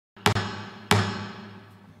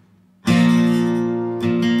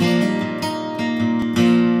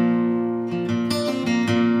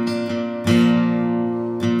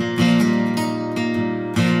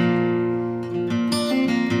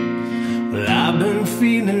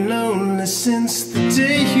feeling lonely since the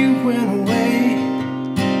day you went away.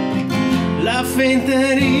 Life ain't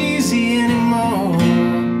that easy anymore.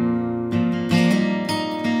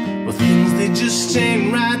 Well, things, they just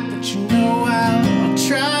ain't right, but you know I'll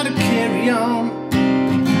try to carry on.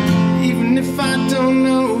 Even if I don't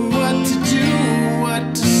know what to do,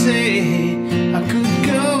 what to say. I could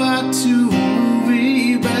go out to a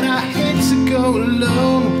movie, but I hate to go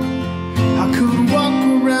alone. I could walk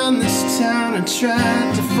around this town and try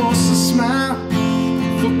to force a smile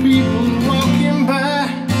for people walking by,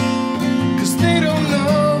 'cause they don't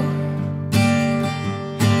know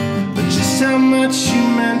but just how much you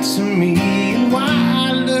meant to me, and why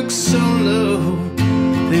I look so low.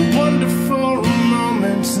 They wonder for a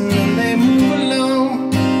moment and then they move along,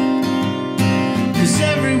 'cause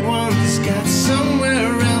everyone's got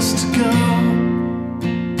somewhere else to go.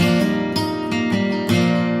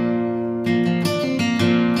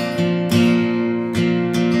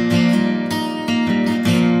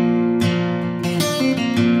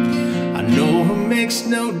 Makes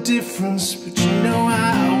no difference, but you know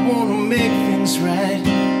I wanna make things right.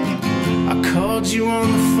 I called you on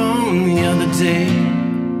the phone the other day,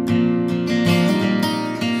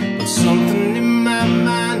 but something in my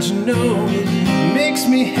mind, you know, it makes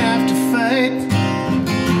me have to fight.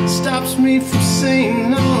 Stops me from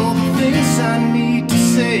saying all the things I need to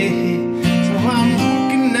say. So I'm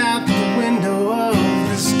looking out the window of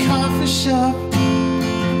this coffee shop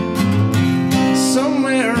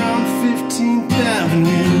somewhere on 15th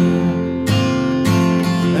Avenue,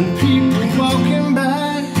 and people walking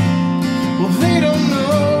by, well, they don't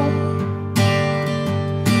know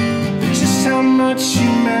just how much you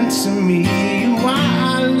meant to me, and why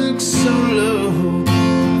I look so low.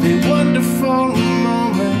 They wonder for